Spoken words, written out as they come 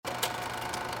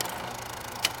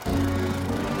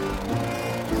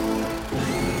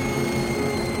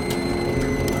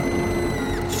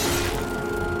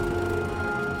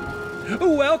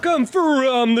Welcome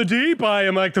from the deep. I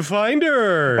am Mike the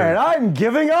Finder. And I'm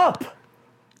giving up.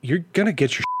 You're going to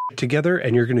get your together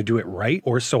and you're going to do it right,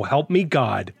 or so help me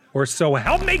God. Or so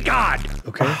help me God.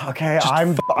 Okay? Okay, Just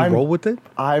I'm roll with it.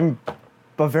 I'm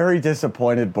a very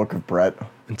disappointed Book of Brett.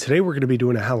 And today we're going to be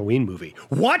doing a Halloween movie.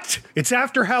 What? It's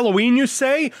after Halloween, you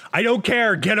say? I don't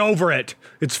care. Get over it.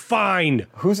 It's fine.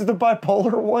 Who's the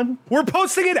bipolar one? We're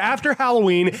posting it after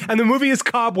Halloween, and the movie is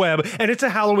Cobweb, and it's a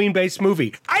Halloween-based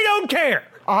movie. I don't care.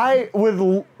 I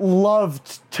would love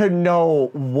to know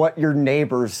what your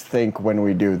neighbors think when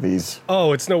we do these.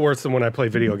 Oh, it's no worse than when I play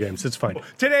video games. It's fine.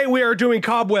 Today we are doing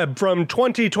Cobweb from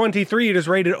 2023. It is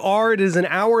rated R. It is an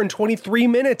hour and 28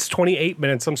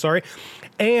 minutes, I'm sorry.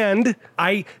 And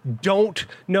I don't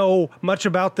know much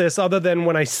about this other than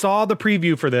when I saw the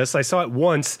preview for this, I saw it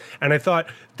once, and I thought,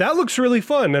 that looks really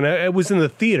fun. And I was in the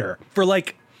theater for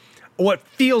like what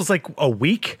feels like a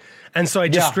week. And so I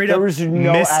just straight up missed it. There was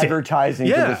no advertising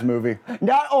for this movie.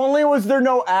 Not only was there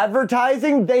no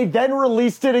advertising, they then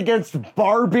released it against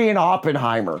Barbie and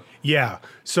Oppenheimer. Yeah.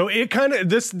 So it kind of,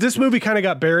 this movie kind of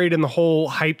got buried in the whole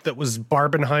hype that was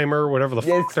Barbenheimer, whatever the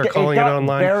fuck they're calling it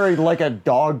online. Buried like a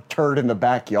dog turd in the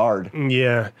backyard.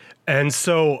 Yeah. And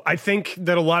so I think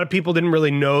that a lot of people didn't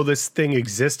really know this thing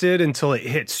existed until it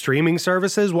hit streaming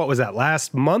services. What was that,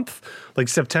 last month? Like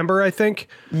September, I think?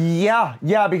 Yeah,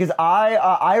 because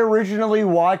I originally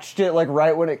watched it like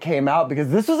right when it came out, because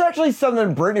this was actually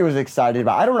something Brittany was excited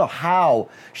about. I don't know how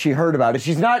she heard about it.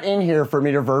 She's not in here for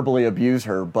me to verbally abuse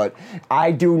her, but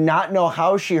I do not know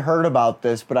how she heard about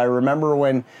this. But I remember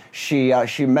when she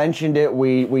mentioned it,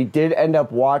 we did end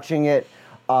up watching it.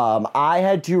 I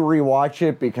had to rewatch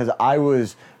it because I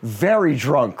was very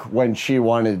drunk when she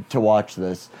wanted to watch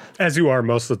this. As you are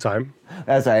most of the time.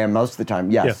 As I am most of the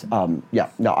time, yes. Yeah.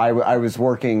 No, I was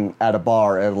working at a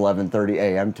bar at 11:30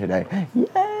 a.m. today.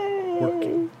 Yay!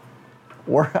 Working.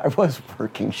 I was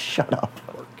working. Shut up.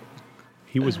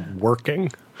 He was working?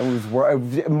 I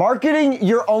was marketing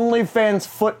your OnlyFans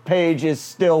foot page is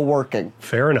still working.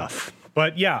 Fair enough.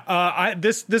 But yeah,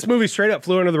 this movie straight up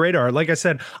flew under the radar. Like I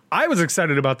said, I was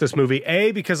excited about this movie,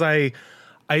 because I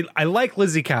like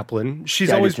Lizzy Caplan. She's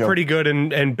always pretty good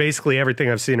in basically everything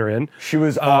I've seen her in. She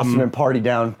was awesome in Party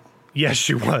Down. Yes,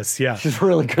 she was, yeah. She's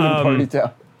really good in Party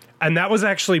Down. And that was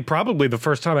actually probably the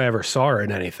first time I ever saw her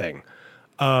in anything.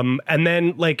 And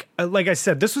then, like I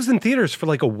said, this was in theaters for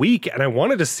like a week, and I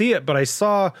wanted to see it, but I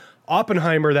saw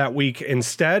Oppenheimer that week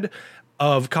instead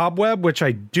of Cobweb, which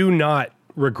I do not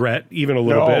regret even a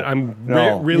little bit. I'm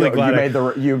really glad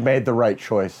you made the right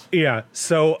choice. Yeah.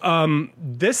 So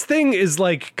this thing is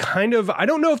like kind of, I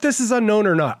don't know if this is unknown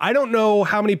or not. I don't know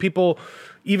how many people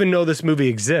even know this movie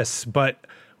exists, but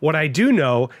what I do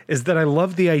know is that I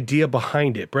love the idea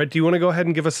behind it. Brett, do you want to go ahead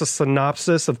and give us a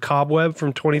synopsis of Cobweb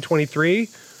from 2023?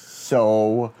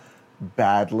 So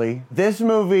badly. This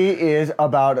movie is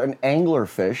about an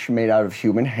anglerfish made out of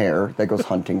human hair that goes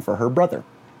hunting for her brother.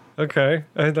 Okay,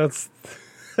 that's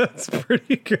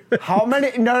pretty good. How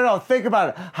many? No. Think about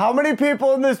it. How many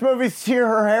people in this movie see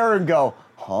her hair and go,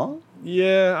 huh?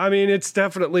 Yeah, I mean, it's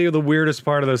definitely the weirdest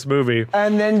part of this movie.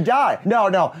 And then die.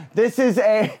 No. This is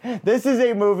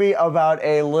a movie about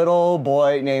a little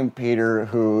boy named Peter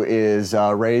who is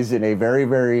raised in a very,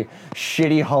 very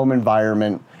shitty home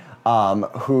environment.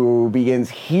 Who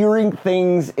begins hearing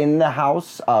things in the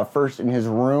house, first in his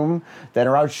room, then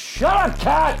around, shut up,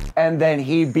 cat! And then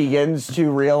he begins to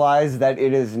realize that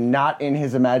it is not in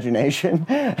his imagination.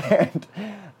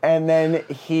 And then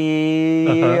he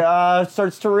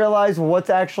starts to realize what's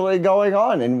actually going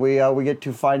on, and we get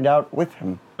to find out with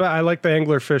him. I like the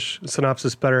anglerfish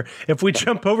synopsis better. If we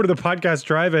jump over to the podcast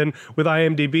drive-in with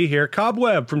IMDb here,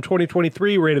 Cobweb from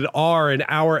 2023, rated R, an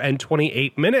hour and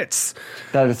 28 minutes.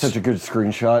 That is such a good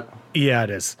screenshot. Yeah, it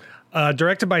is.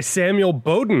 Directed by Samuel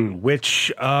Bowden,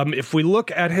 which, if we look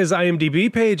at his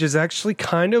IMDb page, is actually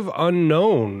kind of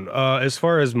unknown as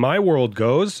far as my world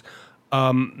goes.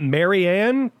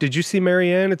 Marianne, did you see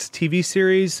Marianne? It's a TV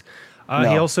series. No.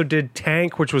 He also did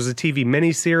Tank, which was a TV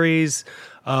miniseries.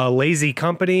 Lazy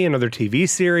Company, another TV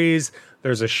series.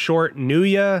 There's a short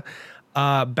Nuya.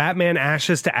 Batman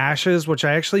Ashes to Ashes, which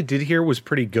I actually did hear was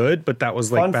pretty good, but that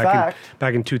was like back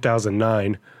in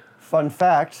 2009. Fun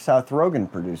fact, Seth Rogen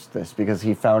produced this because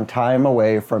he found time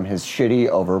away from his shitty,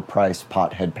 overpriced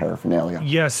pothead paraphernalia.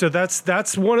 Yeah, so that's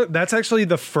actually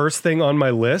the first thing on my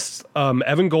list.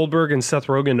 Evan Goldberg and Seth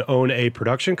Rogen own a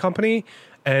production company,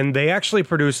 and they actually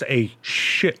produce a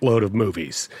shitload of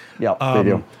movies. Yeah, they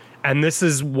do. And this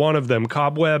is one of them.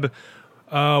 Cobweb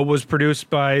was produced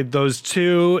by those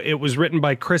two. It was written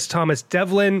by Chris Thomas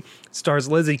Devlin, stars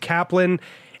Lizzy Caplan.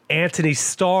 Antony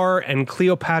Starr and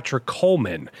Cleopatra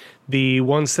Coleman. The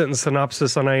one-sentence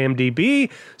synopsis on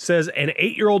IMDb says an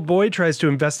 8-year-old boy tries to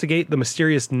investigate the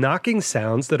mysterious knocking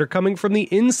sounds that are coming from the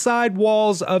inside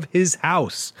walls of his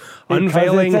house.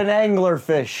 Unveiling, it's an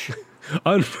anglerfish.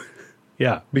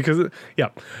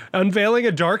 Unveiling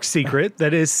a dark secret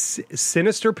that his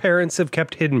sinister parents have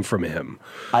kept hidden from him.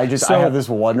 I have this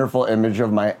wonderful image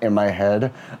in my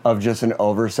head of just an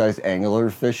oversized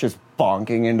anglerfish just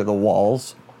bonking into the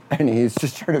walls. And he's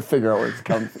just trying to figure out where it's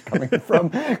coming from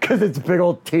because its big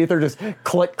old teeth are just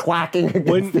clacking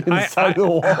against the inside of the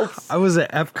walls. I was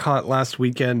at Epcot last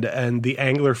weekend, and the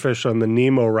anglerfish on the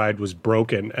Nemo ride was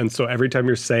broken. And so every time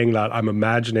you're saying that, I'm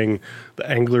imagining the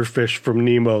anglerfish from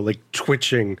Nemo like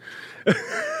twitching.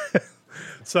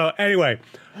 So anyway,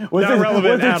 not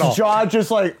relevant at all. Its jaw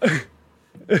just like...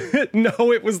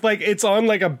 No, it was like it's on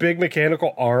like a big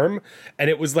mechanical arm, and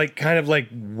it was like kind of like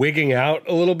wigging out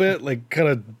a little bit, like kind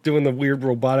of doing the weird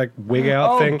robotic wig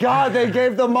out thing. Oh God, they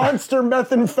gave the monster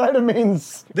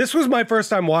methamphetamines. This was my first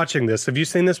time watching this. Have you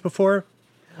seen this before?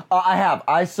 I have.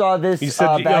 I saw this. You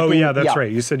said,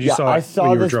 right. You said you saw it. I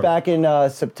saw this back in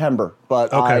September,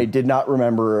 but okay. I did not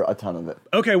remember a ton of it.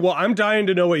 Okay, well, I'm dying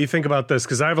to know what you think about this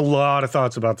because I have a lot of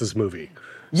thoughts about this movie.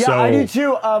 Yeah, I do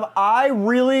too. I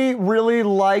really, really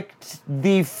liked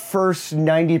the first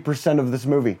 90% of this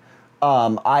movie.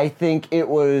 I think it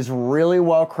was really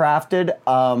well crafted.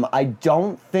 I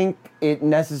don't think it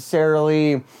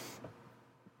necessarily...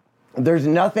 There's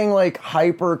nothing like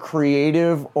hyper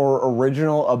creative or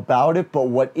original about it, but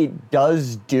what it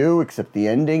does do, except the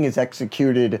ending, is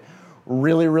executed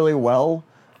really, really well.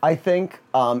 I think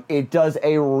it does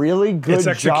a really good job. It's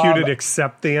executed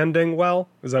except the ending well?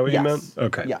 Is that what you meant?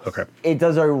 Okay. Yes. Okay. It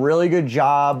does a really good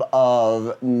job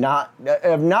of not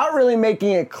really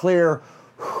making it clear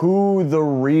who the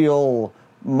real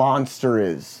monster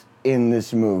is in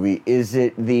this movie. Is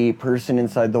it the person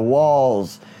inside the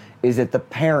walls? Is it the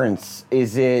parents?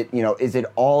 Is it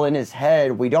all in his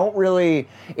head? We don't really...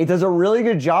 It does a really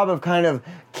good job of kind of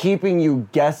keeping you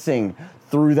guessing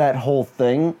through that whole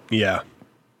thing. Yeah.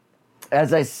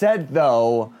 As I said,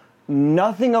 though,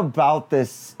 nothing about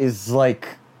this is, like,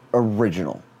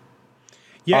 original.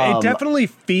 Yeah, it definitely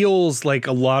feels like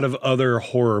a lot of other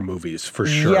horror movies, for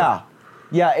sure.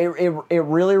 Yeah, it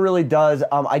really, really does.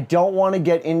 I don't want to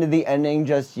get into the ending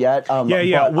just yet.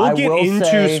 We'll get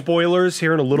into spoilers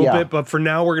here in a little bit, but for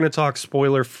now we're going to talk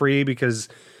spoiler-free because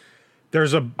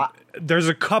there's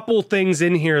a couple things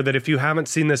in here that if you haven't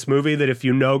seen this movie, that if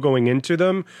you know going into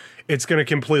them, it's going to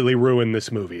completely ruin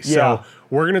this movie. So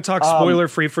we're going to talk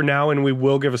spoiler-free for now, and we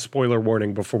will give a spoiler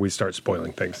warning before we start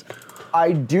spoiling things.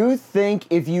 I do think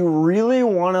if you really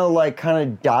want to like kind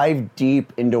of dive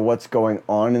deep into what's going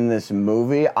on in this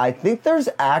movie, I think there's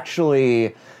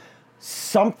actually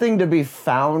something to be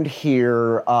found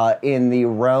here in the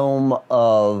realm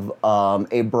of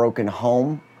a broken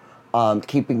home,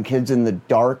 keeping kids in the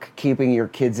dark, keeping your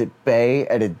kids at bay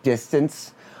at a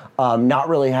distance, not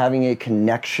really having a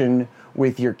connection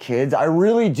with your kids. I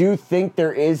really do think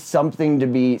there is something to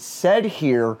be said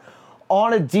here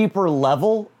on a deeper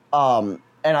level. And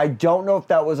I don't know if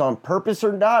that was on purpose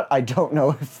or not. I don't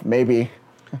know if maybe...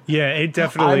 Yeah, it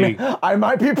definitely... I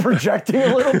might be projecting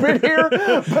a little bit here,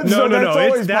 but that's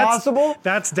always possible.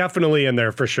 That's definitely in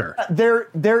there for sure.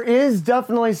 There is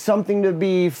definitely something to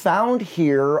be found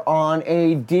here on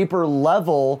a deeper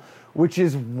level, which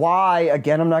is why,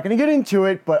 again, I'm not going to get into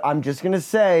it, but I'm just going to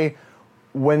say,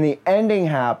 when the ending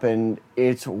happened,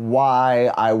 it's why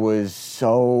I was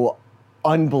so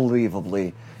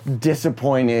unbelievably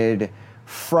disappointed,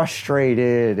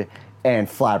 frustrated, and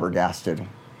flabbergasted.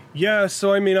 Yeah,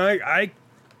 so I mean, I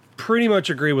pretty much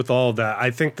agree with all of that.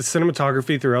 I think the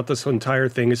cinematography throughout this entire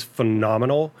thing is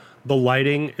phenomenal. The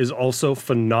lighting is also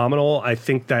phenomenal. I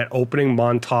think that opening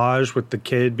montage with the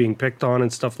kid being picked on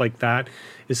and stuff like that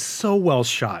is so well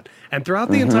shot. And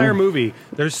throughout the entire movie,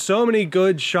 there's so many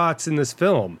good shots in this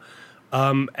film.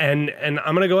 And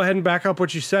I'm going to go ahead and back up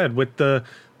what you said. With the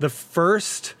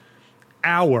first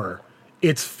hour,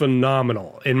 it's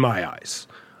phenomenal in my eyes.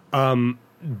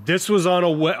 This was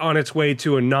on its way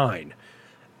to a 9.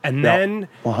 And then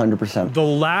 100%. The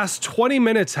last 20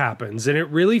 minutes happens, and it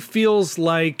really feels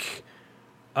like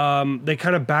they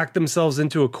kind of backed themselves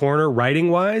into a corner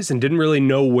writing-wise and didn't really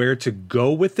know where to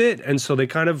go with it. And so they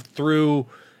kind of threw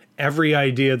every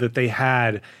idea that they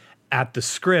had at the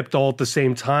script all at the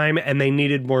same time, and they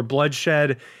needed more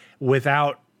bloodshed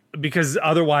because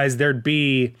otherwise there'd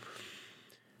be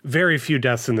very few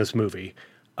deaths in this movie.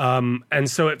 And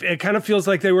so it kind of feels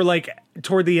like they were like,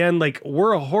 toward the end, like,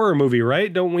 we're a horror movie,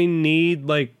 right? Don't we need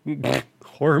like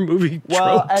horror movie tropes.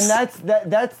 Well, and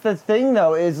that's the thing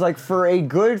though, is like for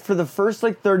the first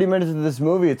like 30 minutes of this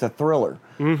movie, it's a thriller.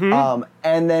 Mm-hmm.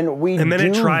 And then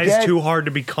it tries too hard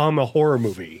to become a horror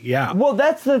movie. Yeah. Well,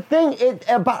 that's the thing.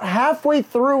 About halfway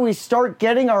through, we start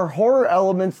getting our horror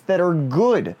elements that are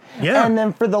good. Yeah. And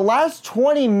then for the last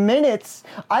 20 minutes,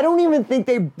 I don't even think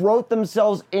they wrote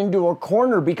themselves into a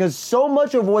corner, because so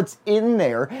much of what's in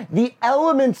there, the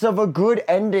elements of a good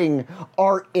ending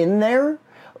are in there.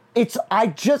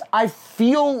 I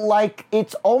feel like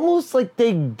it's almost like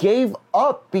they gave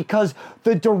up because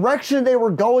the direction they were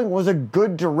going was a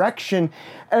good direction.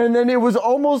 And then it was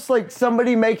almost like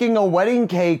somebody making a wedding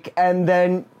cake, and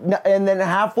then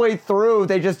halfway through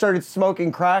they just started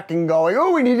smoking crack and going,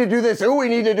 "Oh, we need to do this. Oh, we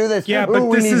need to do this. Yeah, Ooh, but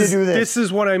we need to do this." This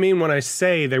is what I mean when I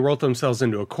say they wrote themselves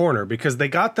into a corner, because they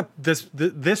got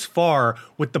this far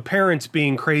with the parents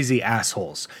being crazy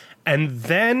assholes. And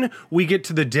then we get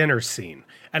to the dinner scene.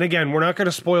 And again, we're not going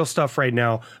to spoil stuff right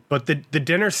now, but the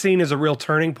dinner scene is a real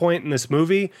turning point in this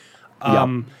movie.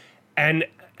 And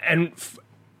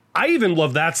I even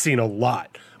love that scene a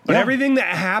lot. But everything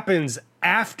that happens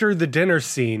after the dinner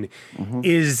scene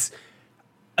is,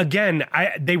 again,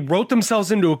 they wrote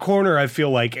themselves into a corner, I feel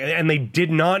like, and they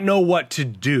did not know what to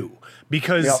do,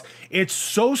 because it's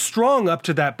so strong up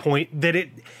to that point that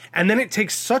and then it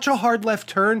takes such a hard left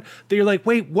turn that you're like,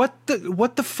 wait, what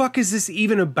the fuck is this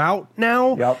even about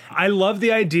now? Yep. I love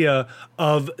the idea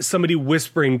of somebody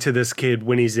whispering to this kid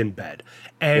when he's in bed,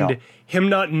 and him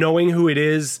not knowing who it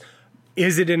is.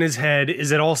 Is it in his head?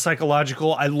 Is it all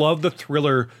psychological? I love the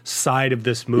thriller side of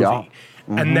this movie. Yeah.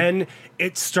 And then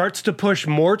it starts to push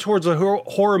more towards a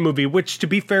horror movie, which, to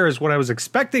be fair, is what I was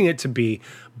expecting it to be.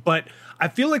 But I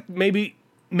feel like maybe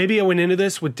I went into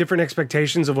this with different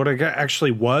expectations of what it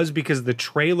actually was, because the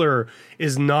trailer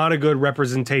is not a good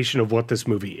representation of what this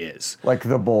movie is. Like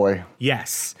The Boy.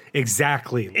 Yes,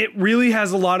 exactly. It really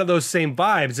has a lot of those same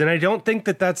vibes, and I don't think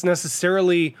that that's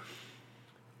necessarily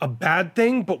a bad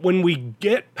thing, but when we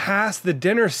get past the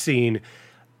dinner scene,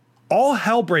 all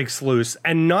hell breaks loose,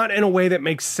 and not in a way that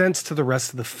makes sense to the rest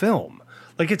of the film.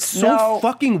 Like, it's so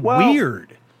fucking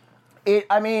weird.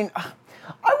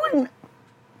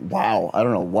 Wow, I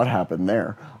don't know what happened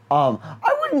there.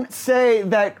 I wouldn't say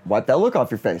that... Wipe that look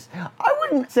off your face. I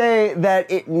wouldn't say that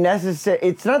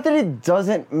it's not that it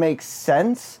doesn't make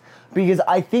sense, because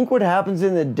I think what happens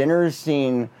in the dinner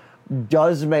scene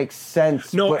does make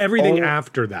sense. No, everything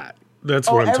after that. That's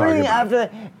what I'm talking about. After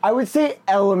that, I would say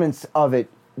elements of it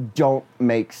don't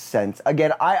make sense.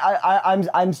 Again,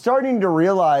 I'm starting to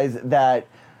realize that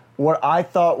what I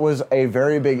thought was a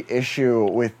very big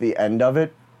issue with the end of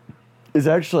it is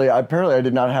actually, apparently I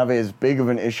did not have as big of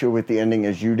an issue with the ending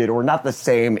as you did, or not the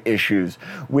same issues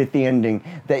with the ending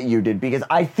that you did, because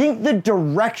I think the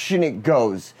direction it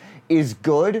goes is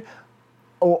good,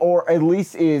 or at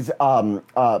least is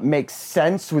makes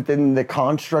sense within the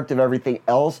construct of everything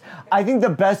else. I think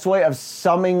the best way of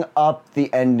summing up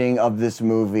the ending of this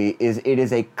movie is it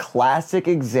is a classic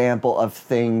example of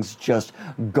things just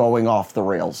going off the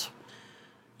rails.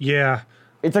 Yeah.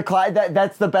 It's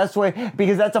that's the best way,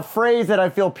 because that's a phrase that I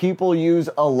feel people use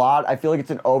a lot. I feel like it's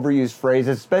an overused phrase,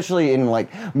 especially in like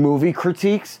movie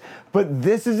critiques. But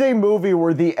this is a movie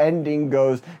where the ending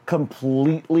goes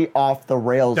completely off the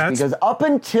rails, because up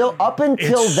until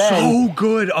it's then, so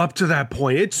good up to that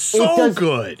point. It's so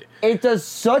good. It does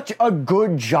such a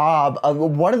good job of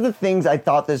one of the things I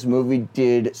thought this movie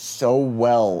did so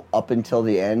well up until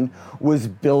the end was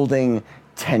building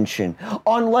tension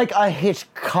on like a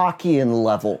Hitchcockian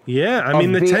level. Yeah, I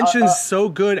mean, the tension's so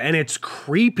good, and it's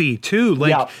creepy too.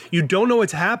 Like, you don't know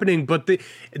what's happening, but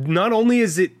not only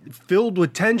is it filled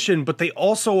with tension, but they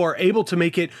also are able to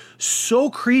make it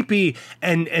so creepy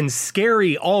and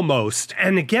scary almost.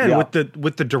 And again, with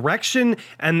the direction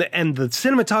and the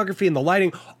cinematography and the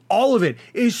lighting, all of it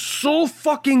is so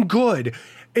fucking good.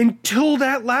 Until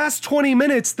that last 20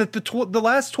 minutes, the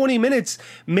last 20 minutes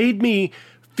made me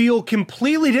feel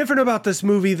completely different about this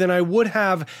movie than I would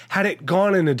have had it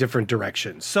gone in a different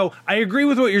direction. So I agree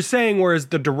with what you're saying, whereas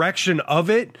the direction of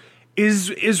it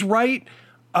is right.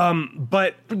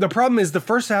 But the problem is the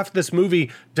first half of this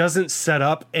movie doesn't set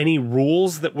up any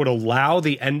rules that would allow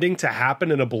the ending to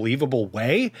happen in a believable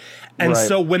way. And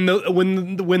so when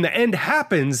the end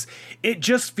happens, it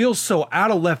just feels so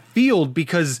out of left field,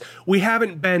 because we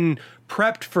haven't been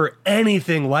prepped for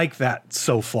anything like that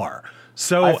so far.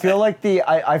 So I feel like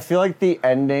the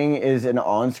ending is an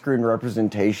on-screen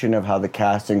representation of how the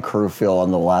cast and crew feel on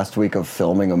the last week of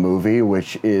filming a movie,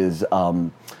 which is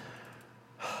are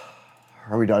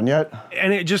we done yet?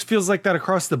 And it just feels like that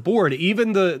across the board.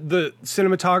 Even the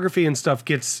cinematography and stuff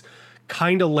gets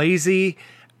kind of lazy,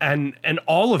 and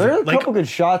all of There are it. a couple good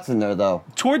shots in there, though.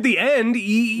 Toward the end,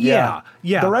 yeah.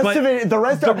 The rest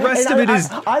of it is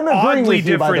I'm agreeing oddly with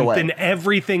you, by the different way. than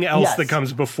everything else Yes. that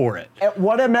comes before it. And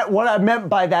what I meant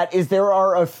by that is there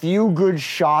are a few good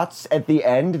shots at the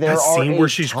end. There That are scene a where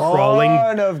she's ton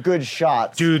crawling, of good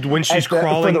shots, dude. When she's for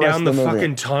crawling the rest down of the movie.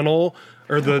 fucking tunnel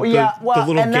or the Well,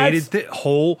 little and gated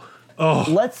hole. Oh,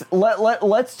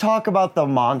 Let's talk about the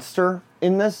monster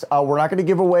in this. We're not going to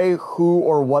give away who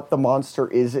or what the monster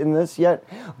is in this yet,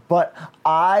 but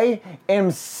I am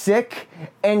sick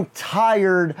and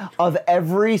tired of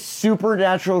every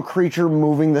supernatural creature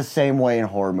moving the same way in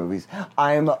horror movies.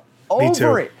 I'm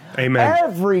over it. Amen.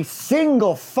 Every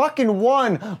single fucking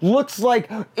one looks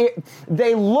like it.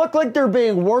 They look like they're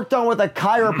being worked on with a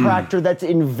chiropractor that's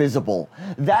invisible.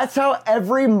 That's how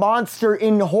every monster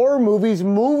in horror movies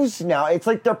moves now. It's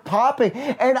like they're popping,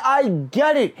 and I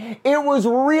get it. It was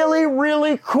really,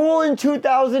 really cool in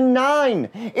 2009.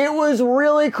 It was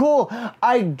really cool.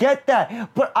 I get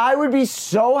that, but I would be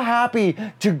so happy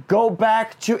to go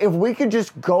back to, if we could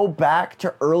just go back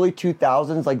to early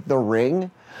 2000s, like The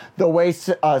Ring. The way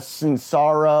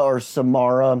Samara or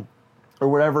Samara or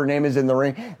whatever her name is in The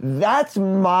Ring, that's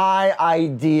my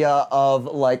idea of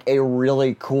like a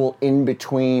really cool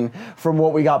in-between from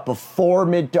what we got before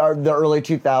the early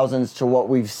 2000s to what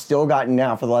we've still gotten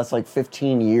now for the last like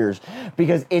 15 years.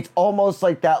 Because it's almost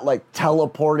like that, like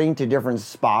teleporting to different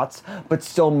spots, but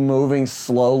still moving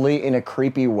slowly in a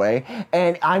creepy way.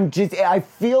 And I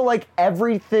feel like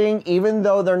everything, even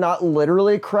though they're not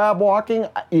literally crab walking,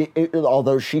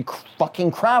 although she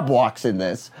fucking crab walks in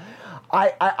this,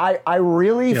 I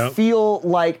really feel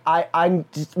like I'm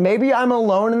just, maybe I'm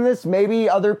alone in this. Maybe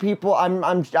other people.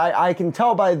 I can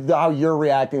tell by how you're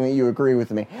reacting that you agree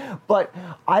with me. But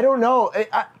I don't know.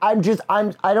 I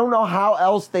don't know how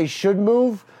else they should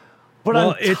move. But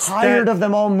I'm tired of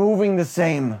them all moving the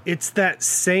same. It's that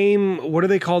same. What do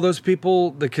they call those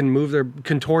people that can move? Their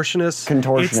contortionists.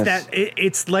 Contortionists.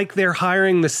 It's like they're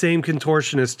hiring the same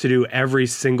contortionist to do every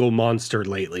single monster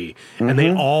lately, and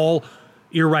they all.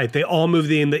 You're right. They all move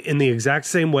in the exact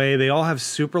same way. They all have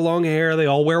super long hair. They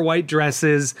all wear white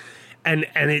dresses, and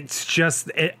it's just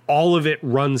all of it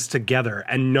runs together,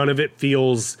 and none of it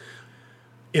feels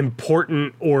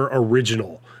important or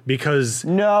original. Because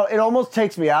no, it almost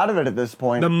takes me out of it at this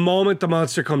point. The moment the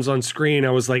monster comes on screen,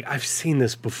 I was like, I've seen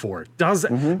this before.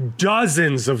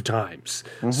 Dozens of times.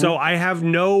 So I have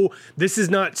this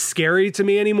is not scary to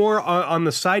me anymore. On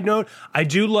the side note, I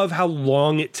do love how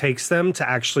long it takes them to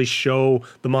actually show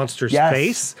the monster's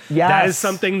face. Yes. That is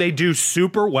something they do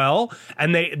super well.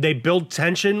 And they build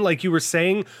tension, like you were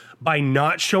saying, by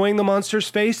not showing the monster's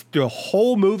face the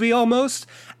whole movie almost.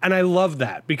 And I love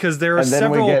that because there are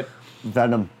several... we get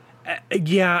Venom.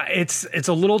 Yeah, it's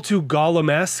a little too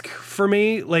Gollum-esque for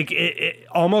me. Like it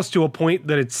almost to a point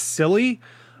that it's silly.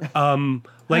 It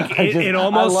almost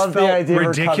I love felt the idea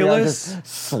ridiculous. Of her coming out just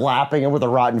slapping him with a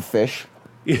rotten fish.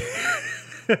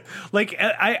 Like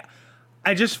I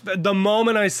just the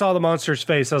moment I saw the monster's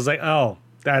face, I was like, oh,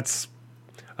 that's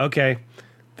okay.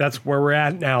 That's where we're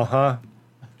at now, huh?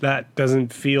 That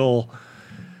doesn't feel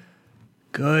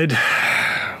good.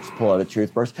 Pull out a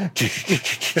toothbrush.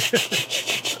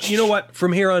 You know what?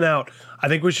 From here on out, I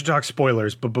think we should talk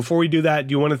spoilers. But before we do that,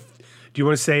 do you want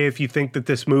to say if you think that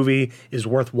this movie is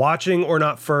worth watching or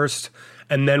not first,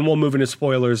 and then we'll move into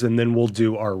spoilers, and then we'll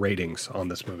do our ratings on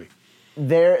this movie.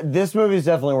 This movie is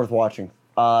definitely worth watching.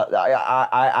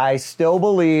 I still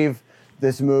believe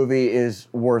this movie is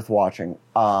worth watching.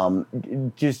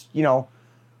 Just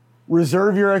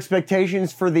reserve your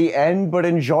expectations for the end, but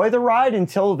enjoy the ride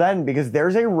until then, because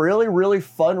there's a really, really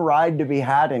fun ride to be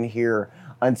had in here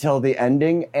until the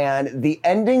ending. And the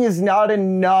ending is not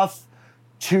enough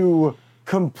to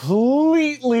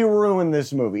completely ruin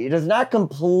this movie. It does not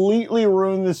completely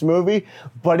ruin this movie,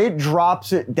 but it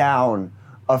drops it down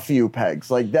a few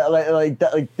pegs. Like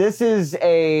this is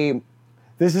a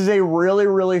really,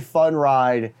 really fun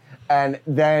ride. And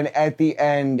then at the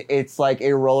end, it's like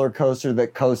a roller coaster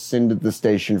that coasts into the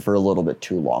station for a little bit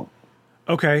too long.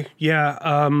 Okay, yeah.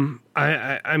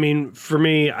 I mean, for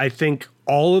me, I think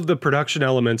all of the production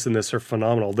elements in this are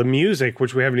phenomenal. The music,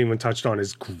 which we haven't even touched on,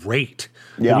 is great.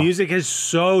 Yeah. The music is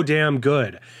so damn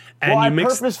good. And I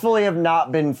purposefully have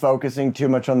not been focusing too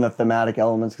much on the thematic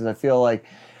elements because I feel like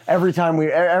every time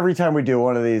we do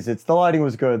one of these, it's the lighting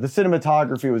was good, the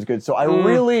cinematography was good. So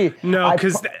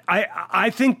I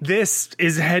think this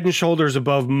is head and shoulders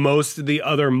above most of the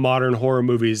other modern horror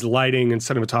movies, lighting and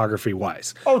cinematography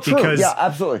wise. Oh, true. Yeah,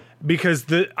 absolutely. Because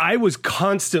I was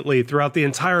constantly throughout the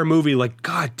entire movie like,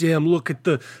 God damn, look at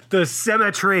the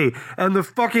symmetry and the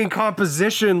fucking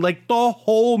composition, like the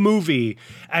whole movie.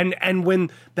 And when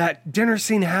that dinner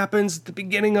scene happens at the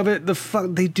beginning of it,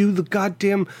 they do the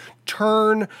goddamn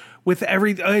turn with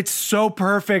it's so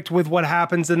perfect with what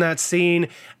happens in that scene.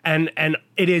 And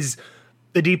it is,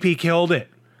 the DP killed it.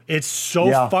 It's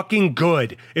so fucking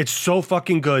good. It's so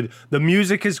fucking good. The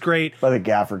music is great. But the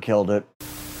gaffer killed it.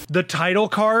 The title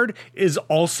card is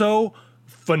also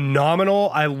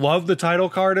phenomenal. I love the title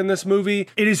card in this movie.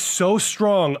 It is so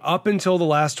strong up until the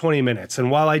last 20 minutes. And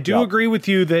while I do agree with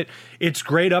you that it's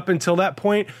great up until that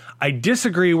point, I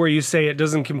disagree where you say it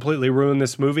doesn't completely ruin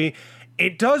this movie.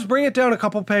 It does bring it down a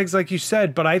couple pegs, like you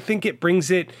said, but I think it brings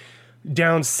it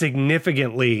down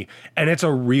significantly, and it's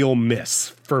a real miss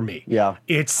for me. Yeah.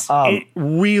 It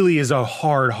really is a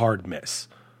hard miss.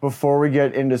 Before we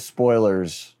get into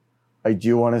spoilers, I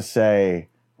do want to say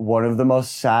one of the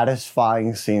most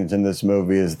satisfying scenes in this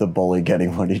movie is the bully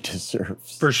getting what he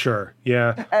deserves. For sure,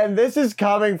 yeah. And this is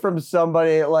coming from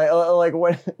somebody like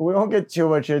when we won't get too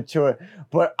much into it,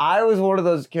 but I was one of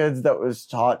those kids that was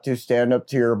taught to stand up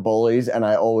to your bullies, and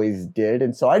I always did.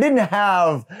 And so I didn't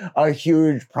have a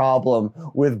huge problem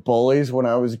with bullies when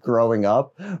I was growing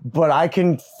up, but I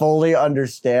can fully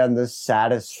understand the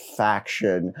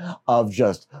satisfaction of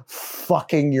just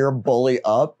fucking your bully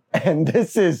up. And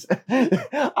this is,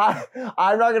 I'm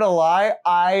not going to lie,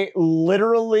 I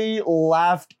literally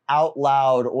laughed out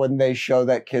loud when they show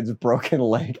that kid's broken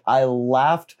leg. I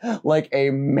laughed like a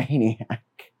maniac.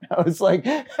 I was like,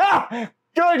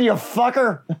 good, you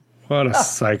fucker. What a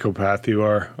psychopath you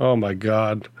are. Oh, my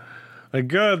God. Like,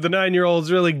 good, the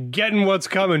 9-year-old's really getting what's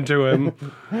coming to him.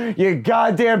 You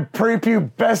goddamn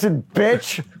prepubescent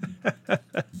bitch.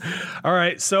 All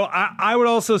right, so I would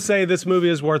also say this movie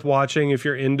is worth watching if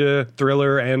you're into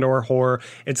thriller and or horror.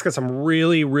 It's got some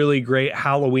really, really great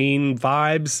Halloween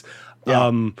vibes.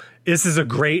 Yeah. This is a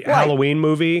great Halloween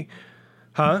movie.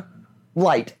 Huh?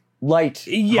 Light.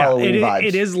 Yeah, Halloween vibes.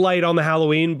 It is light on the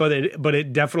Halloween, but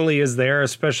it definitely is there,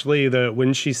 especially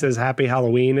when she says Happy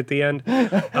Halloween at the end.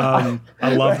 I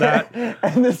love that.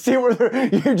 And the scene where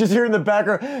you just hear in the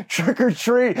background, trick or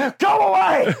treat, go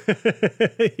away!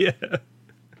 Yeah.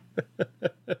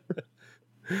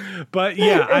 But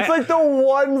yeah, it's like the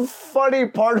one funny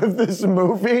part of this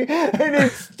movie, and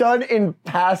it's done in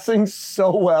passing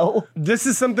so well. This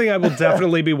is something I will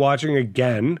definitely be watching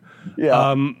again.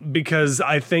 Yeah. Because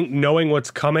I think knowing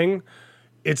what's coming,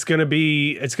 it's gonna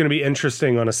be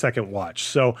interesting on a second watch.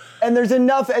 So, and there's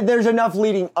enough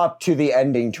leading up to the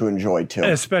ending to enjoy too.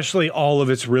 Especially all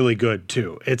of it's really good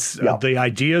too. It's the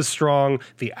idea is strong,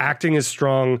 the acting is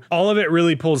strong, all of it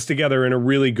really pulls together in a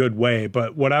really good way.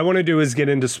 But what I want to do is get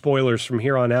into spoilers from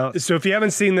here on out. So if you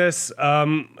haven't seen this,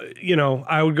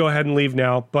 I would go ahead and leave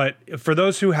now. But for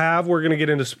those who have, we're gonna get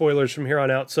into spoilers from here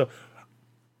on out. So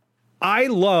I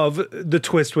love the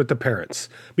twist with the parents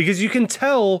because you can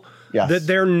tell that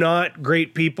they're not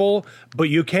great people, but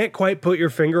you can't quite put your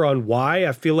finger on why.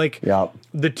 I feel like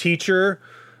the teacher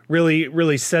really,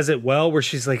 really says it well, where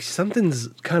she's like, something's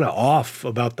kind of off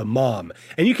about the mom.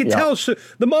 And you can tell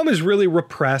the mom is really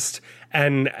repressed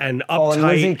and uptight. Oh, and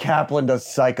Lizzy Caplan does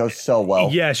Psycho so well.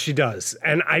 Yeah, she does.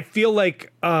 And I feel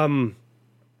like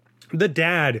the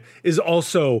dad is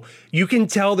also, you can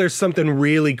tell there's something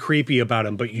really creepy about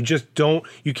him, but you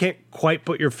can't quite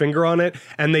put your finger on it.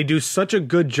 And they do such a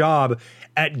good job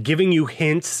at giving you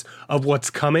hints of what's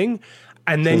coming.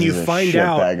 And then you find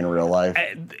out. Bag in real life.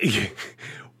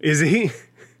 Is he?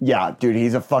 Yeah, dude,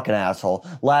 he's a fucking asshole.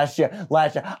 Last year,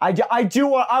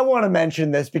 I want to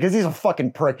mention this because he's a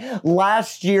fucking prick.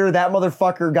 Last year, that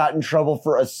motherfucker got in trouble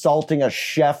for assaulting a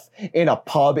chef in a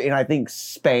pub in, I think,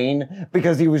 Spain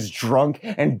because he was drunk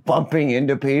and bumping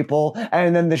into people.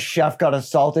 And then the chef got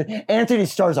assaulted. Antony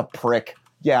Starr's a prick.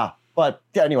 Yeah. But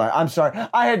anyway, I'm sorry.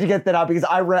 I had to get that out because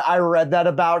I read that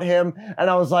about him and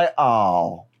I was like,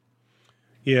 oh.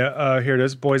 Yeah, here it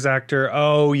is. Boys actor.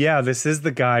 Oh, yeah, this is the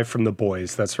guy from The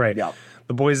Boys. That's right. Yeah.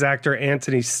 The Boys actor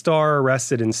Antony Starr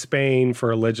arrested in Spain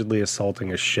for allegedly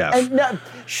assaulting a chef. And now,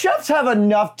 chefs have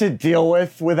enough to deal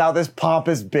with without this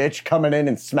pompous bitch coming in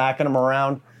and smacking them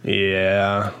around.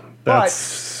 Yeah, but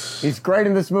he's great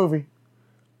in this movie.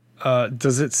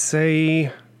 Does it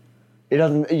say? It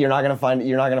doesn't. You're not gonna find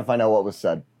out what was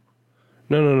said.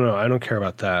 No. I don't care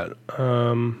about that.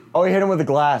 Oh, he hit him with a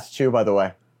glass too, by the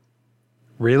way.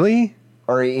 Really?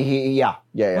 Or yeah,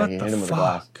 he What hit the him with a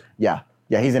glass. fuck? Yeah,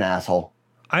 he's an asshole.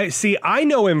 I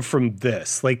know him from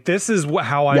this. Like, this is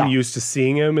how I'm used to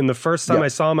seeing him. And the first time I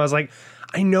saw him, I was like,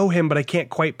 I know him, but I can't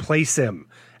quite place him.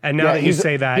 And now that you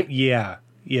say that,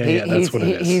 that's what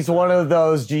it is. He's one of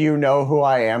those, do you know who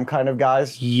I am kind of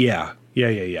guys? Yeah.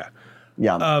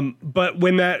 But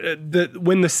when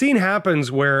when the scene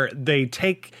happens where they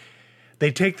take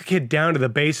the kid down to the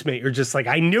basement, you're just like,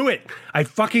 I knew it. I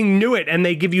fucking knew it. And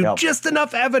they give you just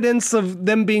enough evidence of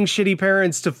them being shitty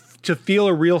parents to feel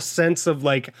a real sense of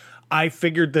like, I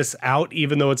figured this out,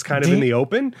 even though it's kind of in the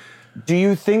open. Do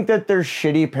you think that they're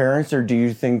shitty parents, or do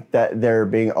you think that they're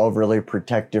being overly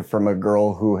protective from a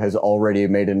girl who has already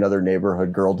made another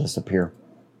neighborhood girl disappear?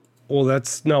 Well,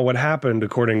 that's not what happened,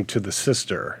 according to the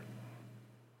sister.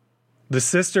 The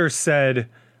sister said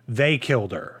they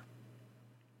killed her.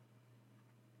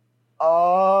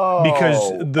 Oh.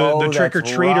 Because the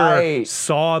trick-or-treater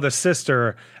saw the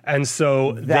sister, and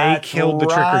so they killed the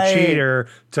trick-or-treater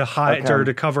to hide or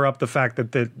to cover up the fact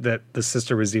that the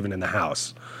sister was even in the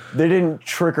house. They didn't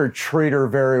trick-or-treat her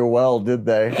very well, did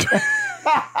they?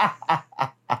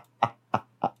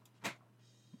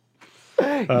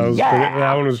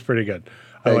 That one was pretty good.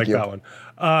 I like that one.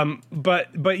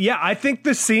 But yeah, I think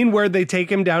the scene where they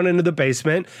take him down into the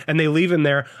basement and they leave him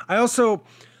there.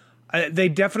 They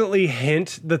definitely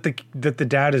hint that the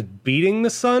dad is beating the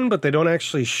son, but they don't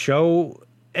actually show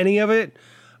any of it,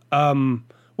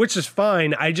 which is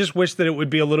fine. I just wish that it would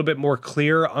be a little bit more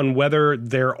clear on whether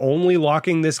they're only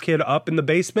locking this kid up in the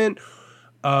basement,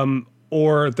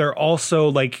 or they're also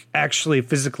like actually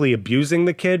physically abusing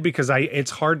the kid, because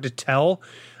it's hard to tell.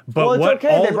 But well, it's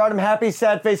okay. They brought him happy,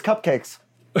 sad face cupcakes.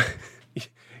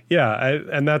 Yeah,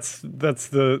 and that's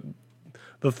the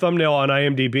thumbnail on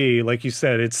IMDb. Like you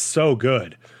said, it's so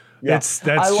good. Yeah.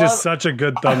 That's just such a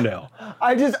good thumbnail.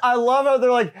 I love how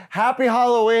they're like happy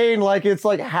Halloween, like it's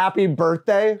like happy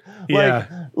birthday.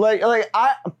 Like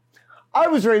I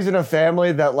was raised in a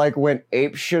family that like went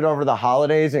ape shit over the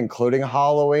holidays, including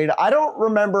Halloween. I don't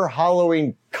remember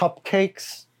Halloween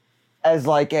cupcakes as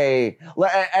like a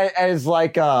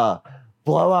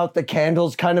blow out the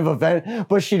candles kind of event,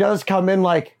 but she does come in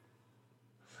like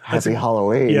happy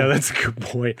Halloween. Yeah, that's a good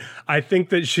point. I think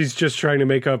that she's just trying to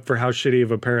make up for how shitty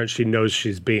of a parent she knows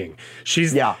she's being.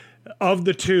 Of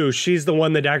the two, she's the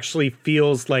one that actually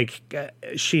feels like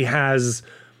she has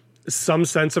some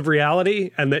sense of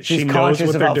reality, and that she knows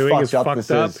what they're doing is fucked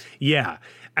up. Yeah.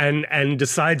 And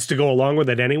decides to go along with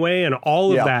it anyway. And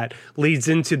all of that leads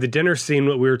into the dinner scene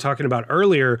that we were talking about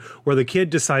earlier, where the kid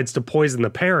decides to poison the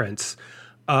parents.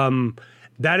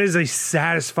 That is a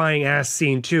satisfying ass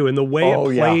scene too. And the way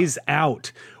it plays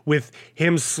out with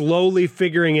him slowly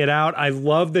figuring it out. I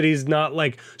love that he's not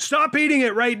like, stop eating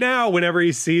it right now, whenever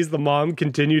he sees the mom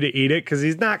continue to eat it, because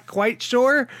he's not quite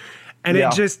sure. And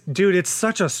it just, dude, it's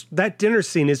that dinner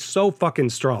scene is so fucking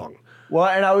strong. Well,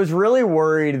 and I was really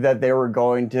worried that they were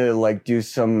going to like do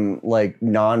some like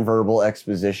nonverbal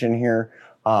exposition here.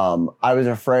 I was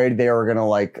afraid they were going to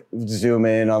like zoom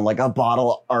in on like a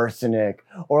bottle of arsenic,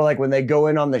 or like when they go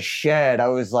in on the shed, I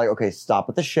was like, okay, stop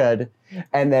at the shed.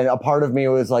 And then a part of me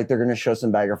was like, they're going to show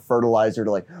some bag of fertilizer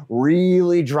to like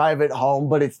really drive it home,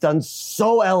 but it's done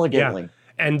so elegantly. Yeah.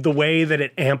 And the way that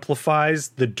it amplifies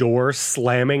the door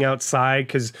slamming outside,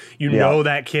 because you know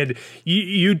that kid,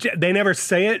 they never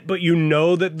say it, but you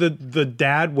know that the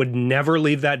dad would never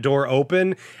leave that door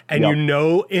open. And you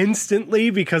know instantly,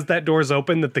 because that door's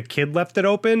open, that the kid left it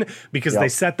open, because they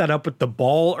set that up with the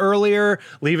ball earlier,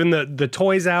 leaving the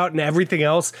toys out and everything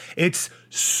else. It's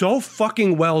so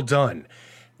fucking well done.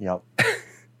 Yep.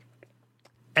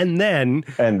 And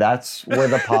that's where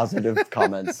the positive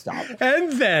comments stop.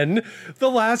 And then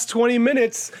the last 20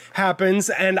 minutes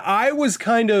happens, and I was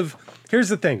here's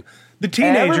the thing. The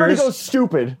teenagers... And everybody goes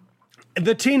stupid.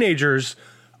 The teenagers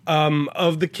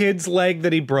of the kid's leg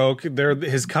that he broke, they're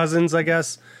his cousins, I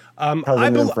guess. I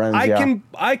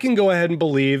can go ahead and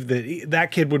believe that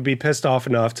kid would be pissed off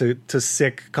enough to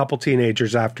sick a couple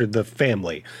teenagers after the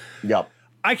family. Yep.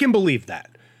 I can believe that.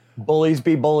 Bullies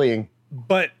be bullying.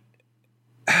 But...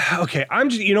 okay,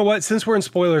 you know what? Since we're in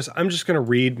spoilers, I'm just going to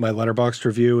read my Letterboxd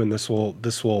review, and this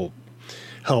will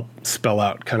help spell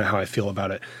out kind of how I feel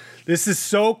about it. This is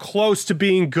so close to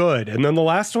being good, and then the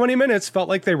last 20 minutes felt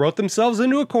like they wrote themselves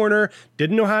into a corner,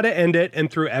 didn't know how to end it,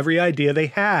 and threw every idea they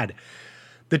had.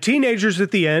 The teenagers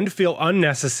at the end feel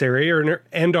unnecessary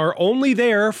and are only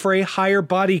there for a higher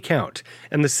body count.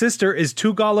 And the sister is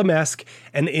too Gollum-esque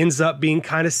and ends up being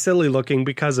kind of silly looking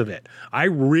because of it. I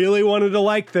really wanted to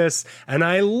like this, and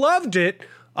I loved it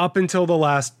up until the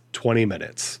last 20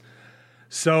 minutes.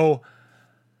 So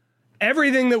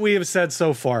everything that we have said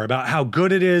so far about how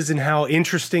good it is and how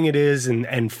interesting it is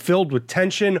and filled with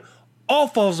tension all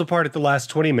falls apart at the last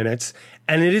 20 minutes.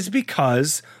 And it is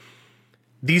because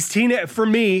these for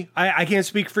me, I can't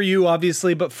speak for you,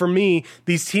 obviously, but for me,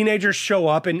 these teenagers show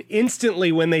up, and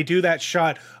instantly when they do that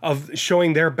shot of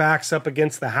showing their backs up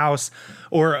against the house,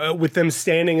 or with them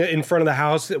standing in front of the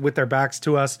house with their backs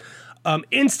to us,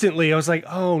 instantly I was like,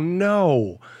 oh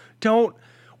no,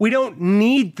 we don't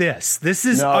need this. This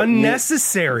is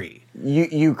unnecessary.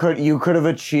 You could have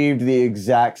achieved the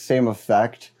exact same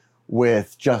effect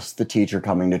with just the teacher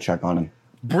coming to check on him.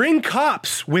 Bring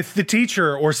cops with the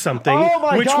teacher or something,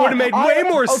 which God. would have made way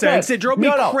more sense. It drove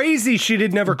me crazy she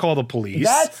did never call the police.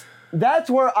 That's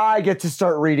where I get to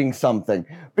start reading something,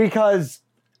 because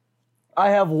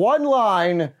I have one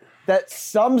line that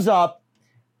sums up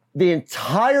the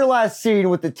entire last scene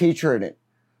with the teacher in it.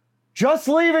 Just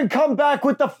leave and come back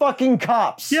with the fucking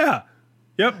cops. Yeah.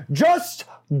 Yep. Just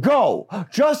go.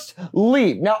 Just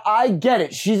leave. Now, I get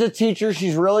it. She's a teacher.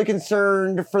 She's really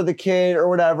concerned for the kid or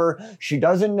whatever. She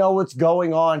doesn't know what's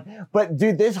going on. But,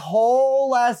 dude, this whole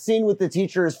last scene with the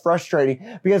teacher is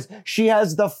frustrating because she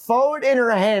has the phone in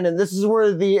her hand. And this is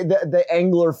where the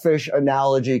anglerfish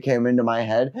analogy came into my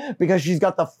head, because she's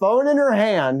got the phone in her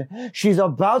hand. She's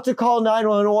about to call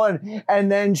 911.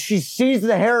 And then she sees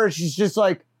the hair and she's just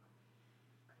like,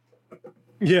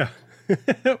 yeah.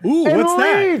 Ooh, and what's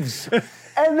leaves. That?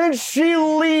 And then she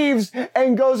leaves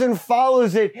and goes and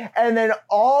follows it. And then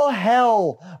all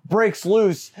hell breaks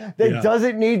loose that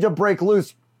doesn't need to break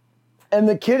loose. And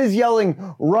the kid is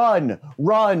yelling, run,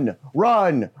 run,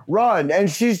 run, run. And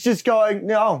she's just going,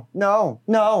 no, no,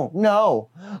 no, no.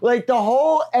 Like, the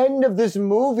whole end of this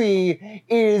movie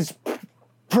is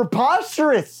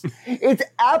preposterous. It's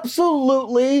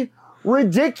absolutely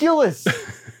ridiculous.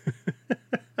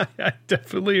 I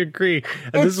definitely agree.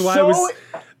 And this is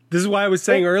why I was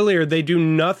saying earlier, they do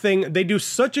nothing. They do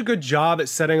such a good job at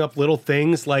setting up little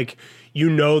things like,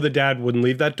 the dad wouldn't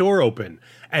leave that door open,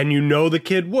 and the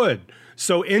kid would.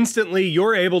 So instantly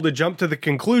you're able to jump to the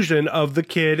conclusion of the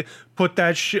kid put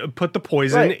the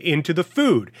poison into the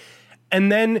food.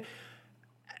 And then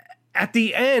at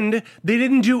the end, they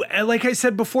didn't do, like I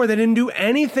said before, they didn't do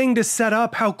anything to set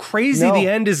up how crazy the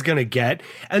end is going to get.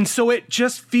 And so it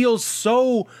just feels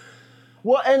so...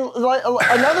 Well, and like,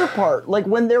 another part, like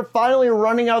when they're finally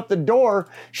running out the door,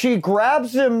 she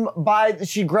grabs him by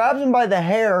the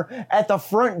hair at the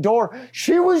front door.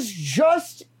 She was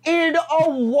just in a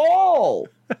wall.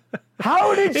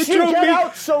 How did she get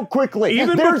out so quickly?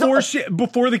 Even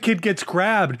before the kid gets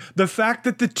grabbed, the fact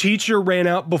that the teacher ran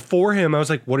out before him, I was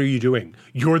like, what are you doing?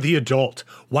 You're the adult.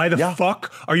 Why the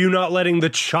fuck are you not letting the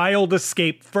child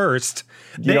escape first?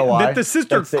 You know why? That the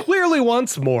sister clearly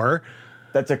wants more.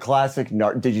 That's a classic.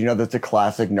 Did you know that's a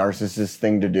classic narcissist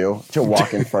thing to do? To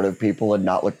walk in front of people and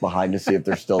not look behind to see if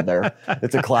they're still there.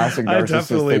 It's a classic narcissist thing to do. I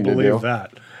definitely believe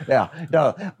that. Yeah,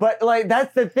 no, but like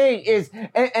that's the thing is,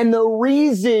 and the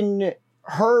reason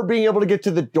her being able to get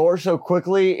to the door so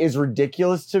quickly is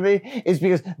ridiculous to me is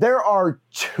because there are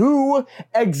 2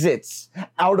 exits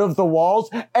out of the walls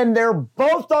and they're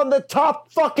both on the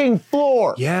top fucking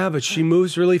floor. Yeah, but she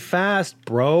moves really fast,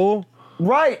 bro.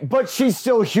 Right, but she's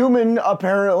still human,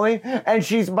 apparently. And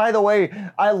she's, by the way,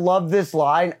 I love this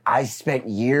line. I spent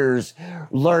years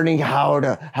learning how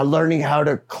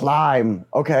to climb.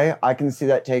 Okay, I can see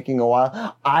that taking a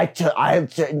while. I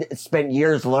spent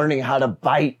years learning how to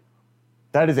bite.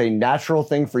 That is a natural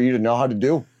thing for you to know how to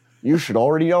do. You should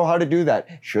already know how to do that.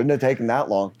 Shouldn't have taken that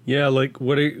long. Yeah, like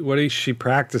what is she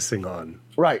practicing on?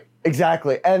 Right.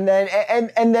 Exactly. And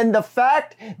then the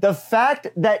fact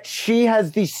that she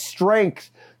has the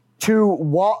strength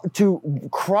to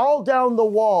crawl down the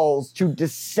walls, to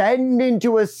descend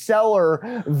into a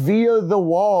cellar via the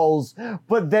walls,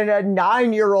 but then a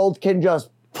 9-year-old can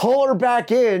just pull her back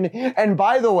in. And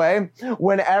by the way,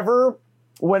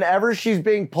 whenever she's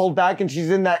being pulled back and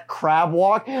she's in that crab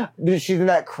walk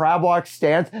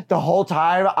stance, the whole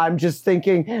time I'm just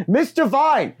thinking, Miss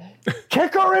Divine,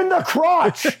 kick her in the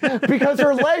crotch, because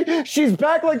she's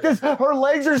back like this, her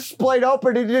legs are splayed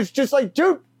open, and it's just like,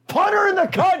 dude, punt her in the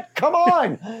cunt, come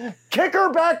on, kick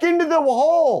her back into the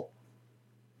hole.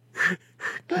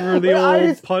 Give her the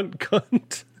old punt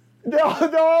cunt. The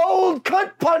old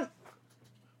cunt punt.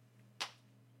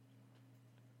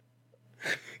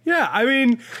 Yeah, I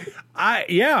mean,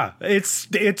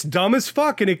 it's dumb as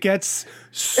fuck, and it gets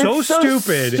so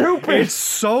stupid. It's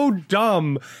so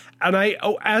dumb. And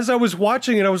as I was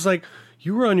watching it, I was like,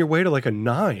 you were on your way to like a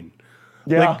 9.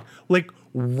 Yeah. Like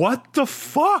what the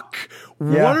fuck?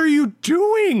 Yeah. What are you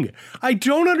doing? I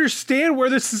don't understand where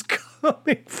this is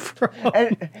coming from.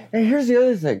 And here's the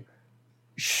other thing.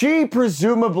 she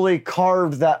presumably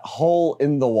carved that hole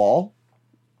in the wall.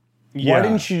 Yeah. Why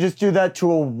didn't she just do that to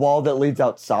a wall that leads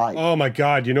outside? Oh my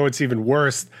God, you know what's even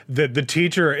worse? The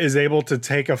teacher is able to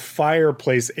take a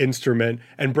fireplace instrument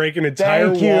and break an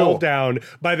entire wall down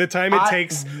by the time it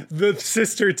takes the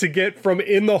sister to get from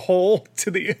in the hole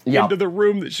to the into the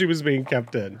room that she was being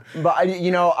kept in. But,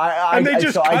 you know, and they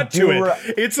just cut to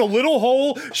it. It's a little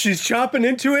hole, she's chopping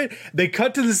into it, they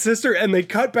cut to the sister, and they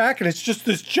cut back, and it's just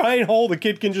this giant hole the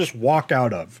kid can just walk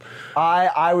out of.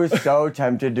 I was so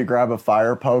tempted to grab a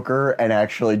fire poker and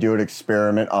actually do an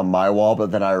experiment on my wall, but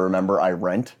then I remember I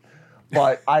rent.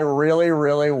 But I really,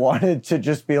 really wanted to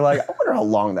just be like, I wonder how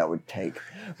long that would take.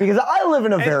 Because I live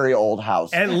in a very old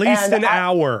house. At least an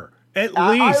hour. At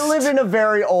least. I live in a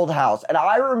very old house. And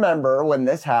I remember when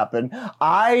this happened,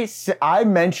 I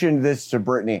mentioned this to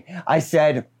Brittany. I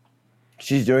said,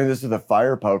 she's doing this with a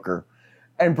fire poker.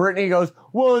 And Brittany goes,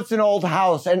 well, it's an old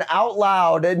house. And out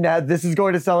loud, and this is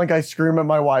going to sound like I scream at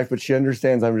my wife, but she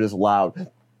understands I'm just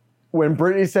loud. When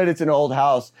Brittany said it's an old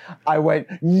house, I went,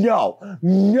 no,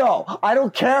 I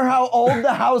don't care how old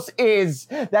the house is.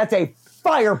 That's a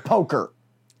fire poker.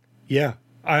 Yeah.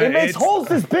 It makes holes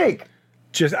this big.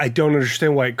 I don't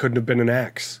understand why it couldn't have been an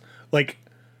axe. Like,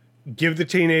 give the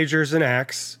teenagers an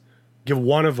axe, give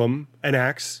one of them an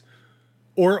axe,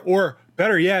 or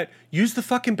better yet, use the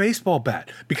fucking baseball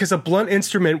bat, because a blunt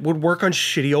instrument would work on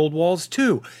shitty old walls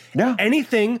too. Yeah.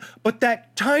 Anything but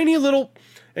that tiny little,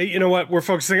 you know what, we're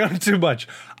focusing on it too much.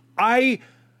 The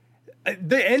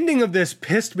ending of this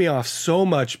pissed me off so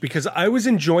much because I was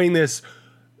enjoying this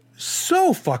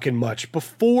so fucking much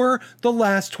before the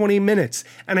last 20 minutes.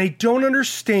 And I don't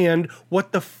understand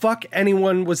what the fuck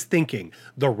anyone was thinking.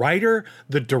 The writer,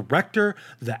 the director,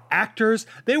 the actors,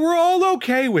 they were all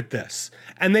okay with this.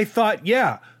 And they thought,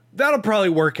 yeah, that'll probably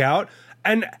work out.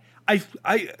 And I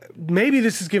maybe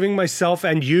this is giving myself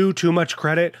and you too much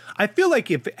credit. I feel like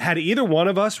if had either one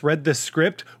of us read this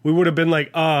script, we would have been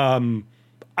like, I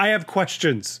have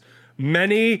questions.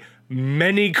 Many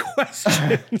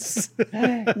questions.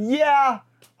 Yeah.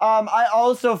 I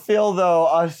also feel, though,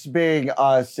 us being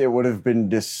us, it would have been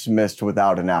dismissed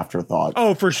without an afterthought.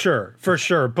 Oh, for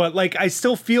sure. But, like, I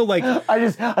still feel like...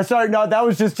 sorry, no, that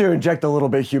was just to inject a little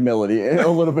bit of humility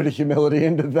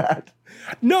into that.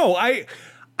 No, I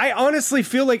honestly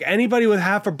feel like anybody with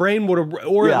half a brain would have,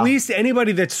 or at least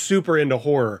anybody that's super into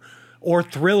horror, or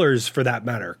thrillers for that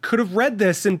matter, could have read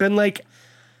this and been like,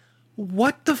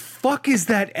 what the fuck is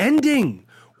that ending?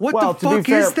 What the fuck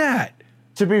is that?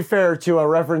 To be fair, to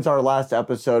reference our last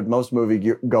episode, most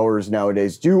movie goers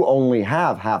nowadays do only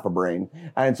have half a brain.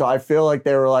 And so I feel like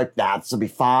they were like, this will be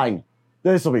fine.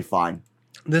 This will be fine.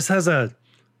 This has a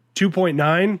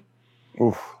 2.9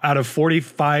 out of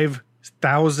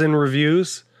 45,000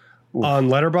 reviews on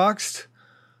Letterboxd.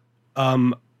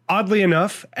 Oddly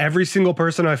enough, every single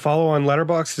person I follow on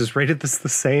Letterboxd has rated this the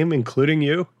same, including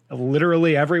you.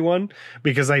 Literally everyone,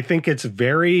 because I think it's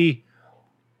very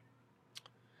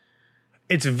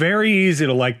easy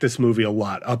to like this movie a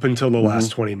lot up until the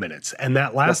last 20 minutes. And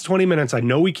that last 20 minutes, I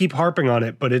know we keep harping on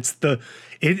it, but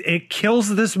it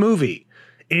kills this movie.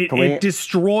 It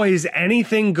destroys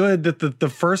anything good that the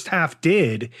first half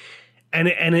did.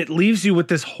 And it leaves you with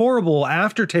this horrible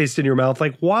aftertaste in your mouth.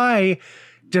 Like, why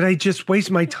did I just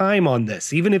waste my time on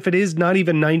this? Even if it is not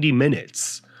even 90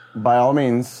 minutes. By all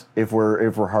means, if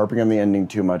we're harping on the ending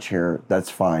too much here, that's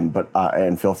fine. But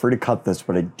and feel free to cut this.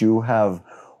 But I do have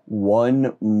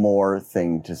one more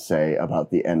thing to say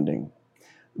about the ending.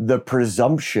 The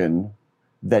presumption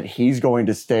that he's going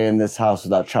to stay in this house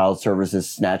without child services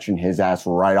snatching his ass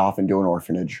right off into an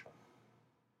orphanage.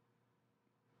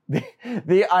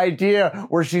 The idea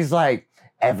where she's like,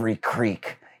 every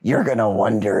creak, you're going to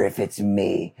wonder if it's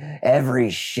me.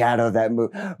 Every shadow that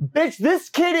moves. Bitch, this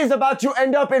kid is about to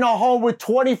end up in a home with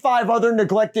 25 other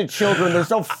neglected children.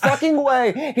 There's no fucking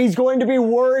way he's going to be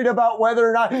worried about whether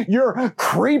or not you're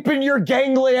creeping your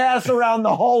gangly ass around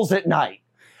the halls at night.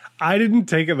 I didn't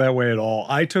take it that way at all.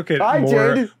 I took it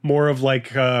more of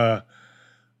like,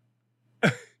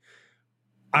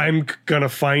 I'm gonna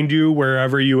find you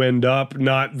wherever you end up.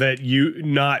 Not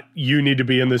you need to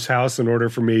be in this house in order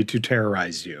for me to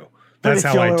terrorize you. That's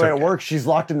how I took it. The only way it works. She's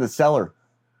locked in the cellar.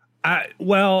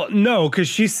 Well, no, because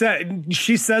she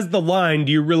says the line.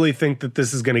 Do you really think that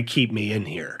this is gonna keep me in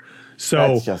here? So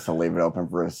that's just to leave it open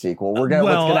for a sequel. What's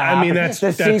gonna happen? I mean, that's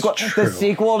true. The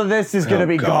sequel to this is gonna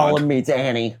be Gollum meets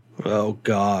Annie. Oh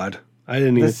God, I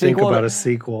didn't even think about a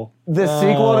sequel. The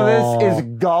sequel to this is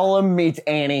Gollum meets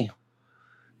Annie.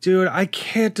 Dude, I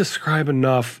can't describe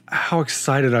enough how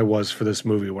excited I was for this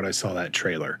movie when I saw that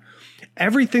trailer.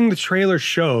 Everything the trailer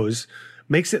shows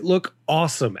makes it look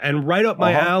awesome and right up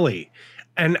my alley.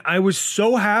 And I was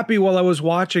so happy while I was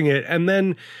watching it, and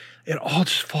then it all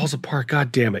just falls apart.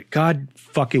 God damn it. God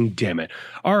fucking damn it.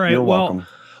 All right, You're well, welcome.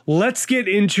 Let's get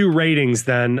into ratings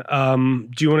then. Do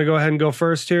you want to go ahead and go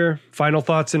first here? Final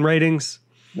thoughts and ratings?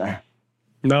 Nah.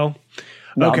 No?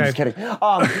 No, Okay. I'm just kidding.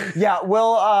 Yeah,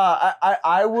 well,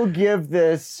 I will give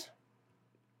this.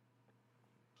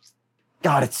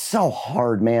 God, it's so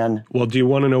hard, man. Well, do you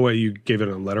want to know what you gave it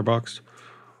on Letterboxd?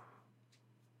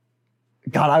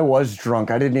 God, I was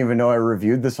drunk. I didn't even know I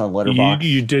reviewed this on Letterboxd.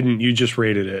 You didn't. You just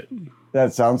rated it.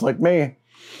 That sounds like me.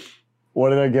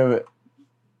 What did I give it?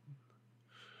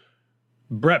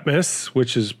 Brett Miss,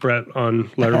 which is Brett on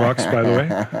Letterboxd, by the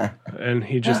way, and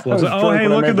he just loves it. I was Oh, drunk hey,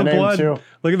 when I look made at the the name, blood! too.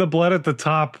 Look at the blood at the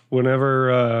top.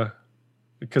 Whenever,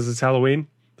 because it's Halloween,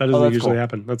 that doesn't that's usually cool.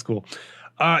 happen. That's cool.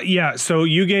 Yeah. So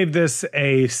you gave this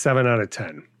a 7 out of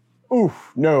 10.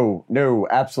 Oof, no,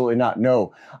 absolutely not.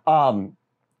 No.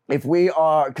 If we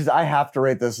are, because I have to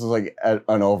rate this as like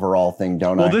an overall thing,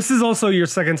 don't I? Well, this is also your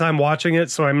second time watching it,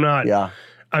 so I'm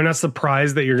not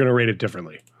surprised that you're going to rate it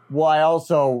differently. Well, I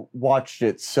also watched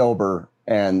it sober,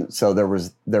 and so there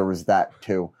was that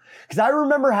too. Because I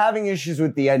remember having issues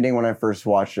with the ending when I first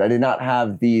watched it. I did not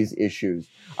have these issues.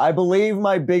 I believe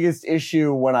my biggest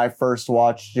issue when I first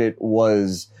watched it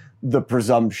was the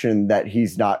presumption that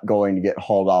he's not going to get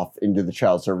hauled off into the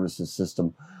child services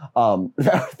system.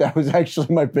 That was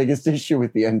actually my biggest issue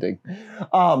with the ending.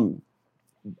 I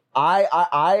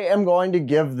am going to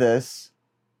give this.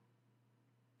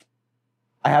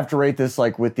 I have to rate this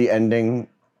like with the ending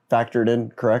factored in,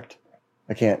 correct?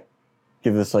 I can't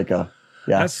give this like a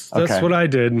That's okay. what I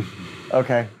did.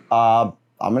 Okay. I'm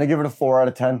gonna give it a 4 out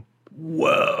of 10.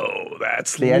 Whoa,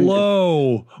 that's The end-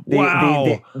 low.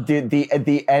 Wow.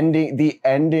 The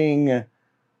ending.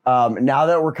 Now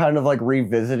that we're kind of like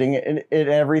revisiting it and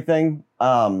everything,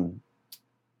 the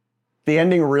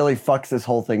ending really fucks this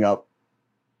whole thing up.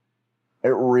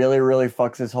 It really, really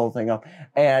fucks this whole thing up.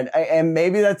 And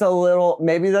maybe that's a little,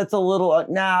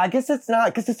 I guess it's not,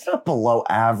 because it's not below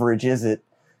average, is it?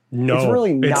 No, it's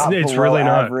really not it's below really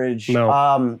not. average. No.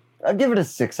 I'll give it a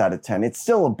 6 out of 10. It's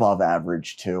still above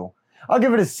average too. I'll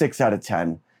give it a 6 out of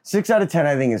 10. 6 out of 10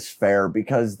 I think is fair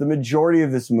because the majority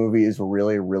of this movie is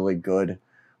really, really good.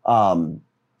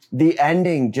 The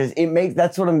ending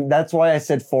that's why I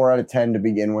said 4 out of 10 to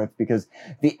begin with, because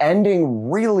the ending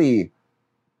really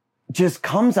just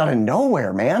comes out of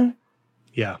nowhere, man.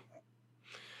 Yeah.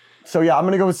 So yeah, I'm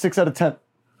going to go with 6 out of 10.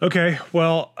 Okay,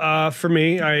 well, for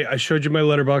me, I showed you my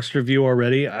Letterboxd review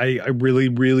already. I really,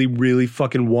 really, really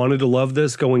fucking wanted to love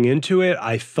this going into it.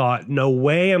 I thought, no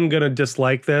way I'm going to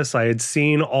dislike this. I had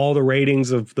seen all the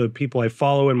ratings of the people I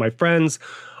follow and my friends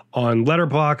on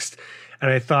Letterboxd, and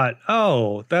I thought,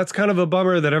 oh, that's kind of a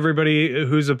bummer that everybody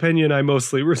whose opinion I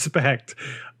mostly respect,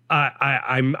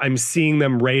 I'm seeing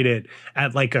them rate it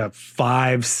at like a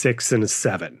 5, 6, and a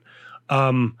 7.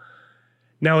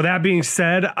 Now, that being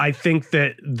said, I think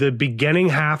that the beginning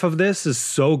half of this is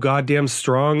so goddamn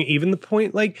strong, even the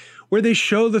point like where they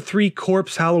show the 3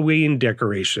 corpse Halloween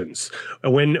decorations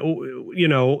when, you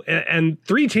know, and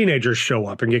 3 teenagers show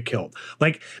up and get killed.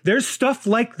 Like, there's stuff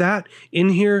like that in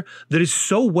here that is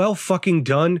so well fucking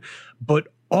done, but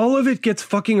all of it gets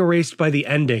fucking erased by the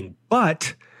ending.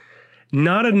 But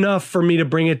not enough for me to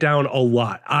bring it down a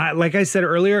lot. Like I said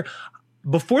earlier,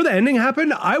 before the ending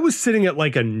happened, I was sitting at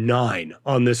like a 9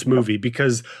 on this movie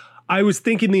because I was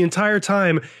thinking the entire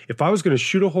time, if I was going to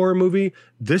shoot a horror movie,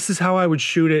 this is how I would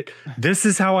shoot it. This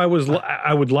is how I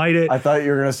would light it. I thought you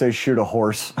were going to say shoot a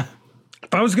horse.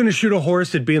 If I was going to shoot a horse,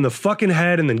 it'd be in the fucking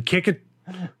head and then kick it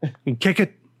and kick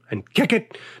it and kick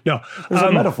it. No. There's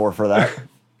a metaphor for that.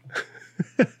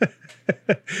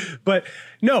 But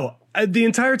no, the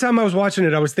entire time I was watching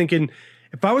it, I was thinking,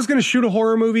 if I was going to shoot a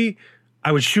horror movie,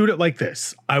 I would shoot it like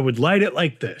this. I would light it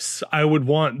like this. I would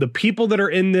want the people that are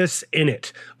in this in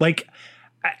it. Like,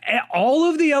 all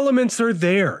of the elements are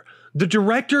there. The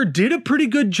director did a pretty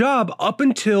good job up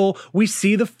until we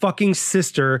see the fucking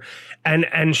sister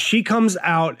and she comes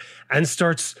out and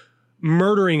starts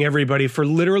murdering everybody for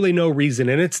literally no reason.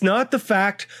 And it's not the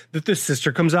fact that the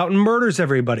sister comes out and murders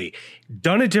everybody.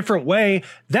 Done a different way,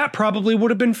 that probably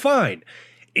would have been fine.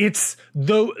 It's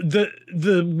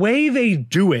the way they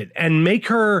do it and make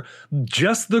her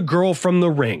just the girl from The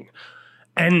Ring.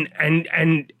 And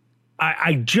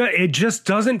it just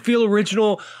doesn't feel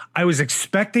original. I was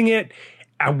expecting it.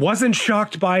 I wasn't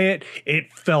shocked by it.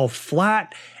 It fell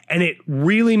flat and it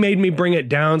really made me bring it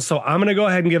down. So I'm going to go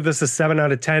ahead and give this a 7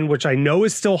 out of 10, which I know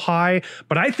is still high,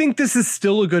 but I think this is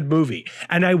still a good movie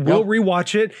and I will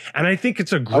rewatch it. And I think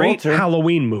it's a great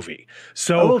Halloween movie.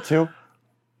 So I will too.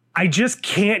 I just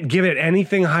can't give it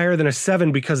anything higher than a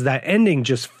 7 because that ending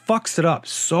just fucks it up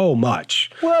so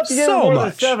much. Well, if you gave it more than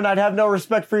a 7, I'd have no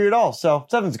respect for you at all. So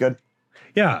 7's good.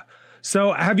 Yeah.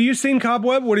 So have you seen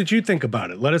Cobweb? What did you think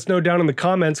about it? Let us know down in the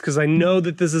comments because I know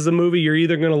that this is a movie you're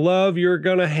either going to love, you're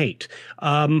going to hate.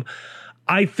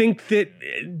 I think that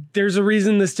there's a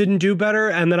reason this didn't do better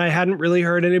and that I hadn't really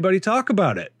heard anybody talk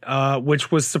about it,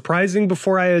 which was surprising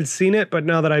before I had seen it. But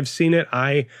now that I've seen it,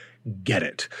 I get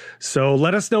it. So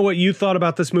let us know what you thought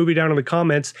about this movie down in the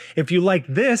comments. If you like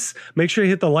this, make sure you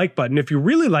hit the like button. If you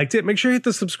really liked it, make sure you hit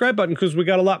the subscribe button because we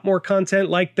got a lot more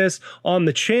content like this on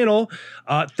the channel.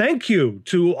 Thank you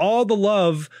to all the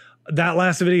love that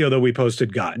last video that we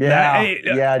posted got. Dude.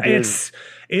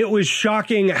 It was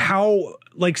shocking how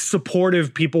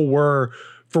supportive people were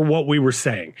for what we were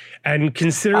saying. And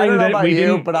considering that we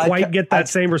didn't quite get that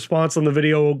same response on the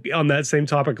video on that same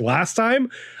topic last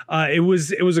time, it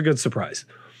was a good surprise.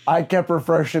 I kept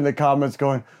refreshing the comments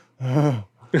going, Actually,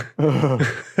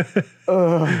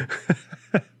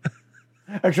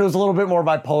 it was a little bit more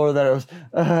bipolar than it was,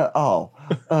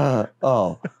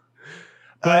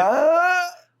 But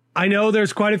I know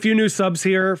there's quite a few new subs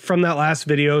here from that last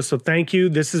video, so thank you.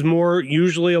 This is more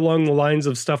usually along the lines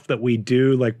of stuff that we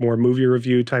do, like more movie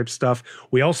review type stuff.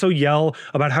 We also yell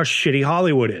about how shitty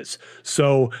Hollywood is.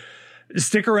 So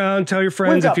stick around, tell your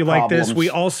friends if you like this. We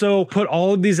also put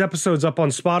all of these episodes up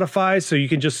on Spotify, so you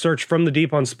can just search From the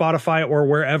Deep on Spotify or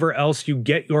wherever else you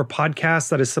get your podcasts.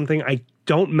 That is something I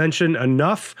don't mention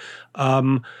enough.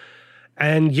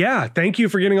 And yeah, thank you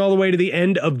for getting all the way to the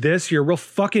end of this. You're a real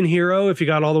fucking hero if you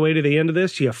got all the way to the end of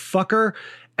this, you fucker.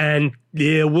 And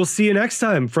yeah, we'll see you next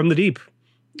time from the deep.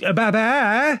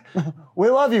 Bye-bye. We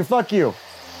love you. Fuck you.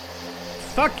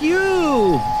 Fuck you,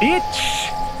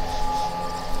 bitch.